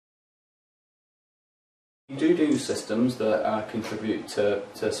You do systems that contribute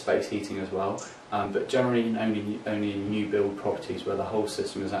to space heating as well, but generally only in new build properties where the whole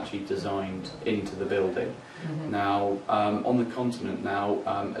system is actually designed into the building. Mm-hmm. Now, on the continent now,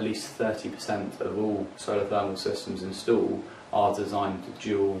 at least 30% of all solar thermal systems installed are designed to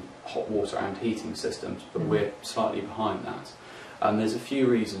dual hot water and heating systems, but we're slightly behind that. There's a few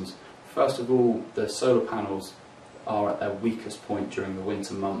reasons. First of all, the solar panels are at their weakest point during the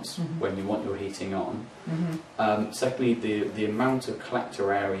winter months when you want your heating on. Secondly, the amount of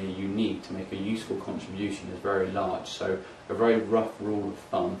collector area you need to make a useful contribution is very large. So a very rough rule of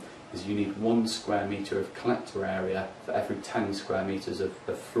thumb is you need 1 square metre of collector area for every 10 square metres of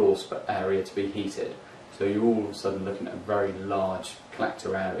floor area to be heated. So you're all of a sudden looking at a very large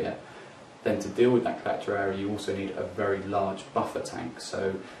collector area. Then to deal with that collector area you also need a very large buffer tank.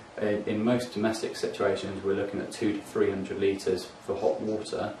 So in most domestic situations we're looking at 200 to 300 litres for hot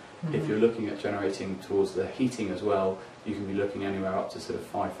water. If you're looking at generating towards the heating as well, you can be looking anywhere up to sort of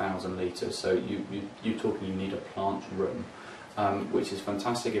 5,000 litres. So you're talking you need a plant room, which is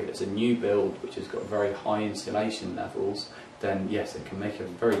fantastic. If it's a new build which has got very high insulation levels, then yes, it can make a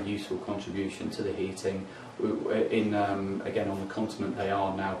very useful contribution to the heating. Again, on the continent they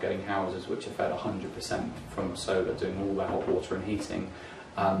are now getting houses which are fed 100% from solar, doing all their hot water and heating.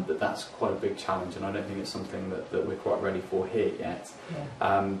 But that's quite a big challenge, and I don't think it's something that we're quite ready for here yet.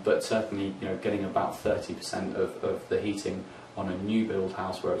 Yeah. But certainly, getting about 30% of the heating on a new build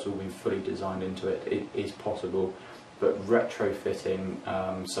house where it's all been fully designed into it is possible. But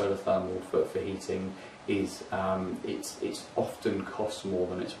retrofitting solar thermal for heating is it's often costs more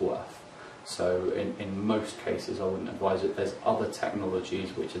than it's worth. So in most cases I wouldn't advise it. There's other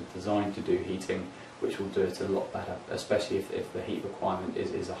technologies which are designed to do heating which will do it a lot better, especially if the heat requirement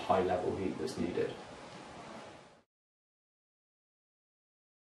is a high level heat that's needed.